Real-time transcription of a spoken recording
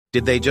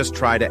Did they just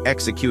try to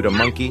execute a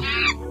monkey?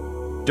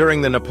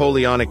 During the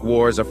Napoleonic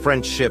Wars, a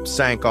French ship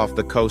sank off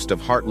the coast of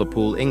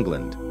Hartlepool,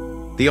 England.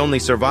 The only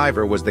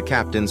survivor was the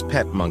captain's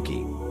pet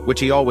monkey, which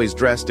he always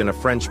dressed in a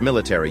French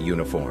military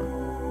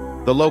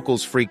uniform. The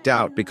locals freaked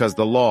out because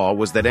the law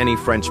was that any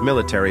French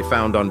military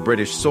found on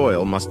British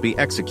soil must be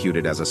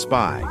executed as a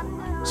spy.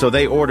 So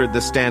they ordered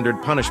the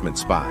standard punishment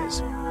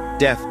spies,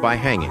 death by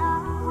hanging.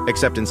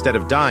 Except instead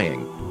of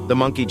dying, the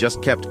monkey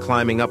just kept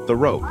climbing up the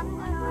rope,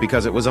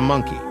 because it was a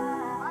monkey.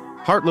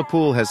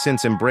 Hartlepool has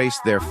since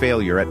embraced their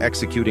failure at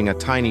executing a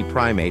tiny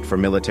primate for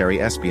military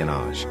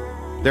espionage.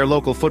 Their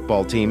local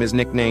football team is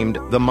nicknamed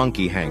the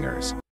Monkey Hangers.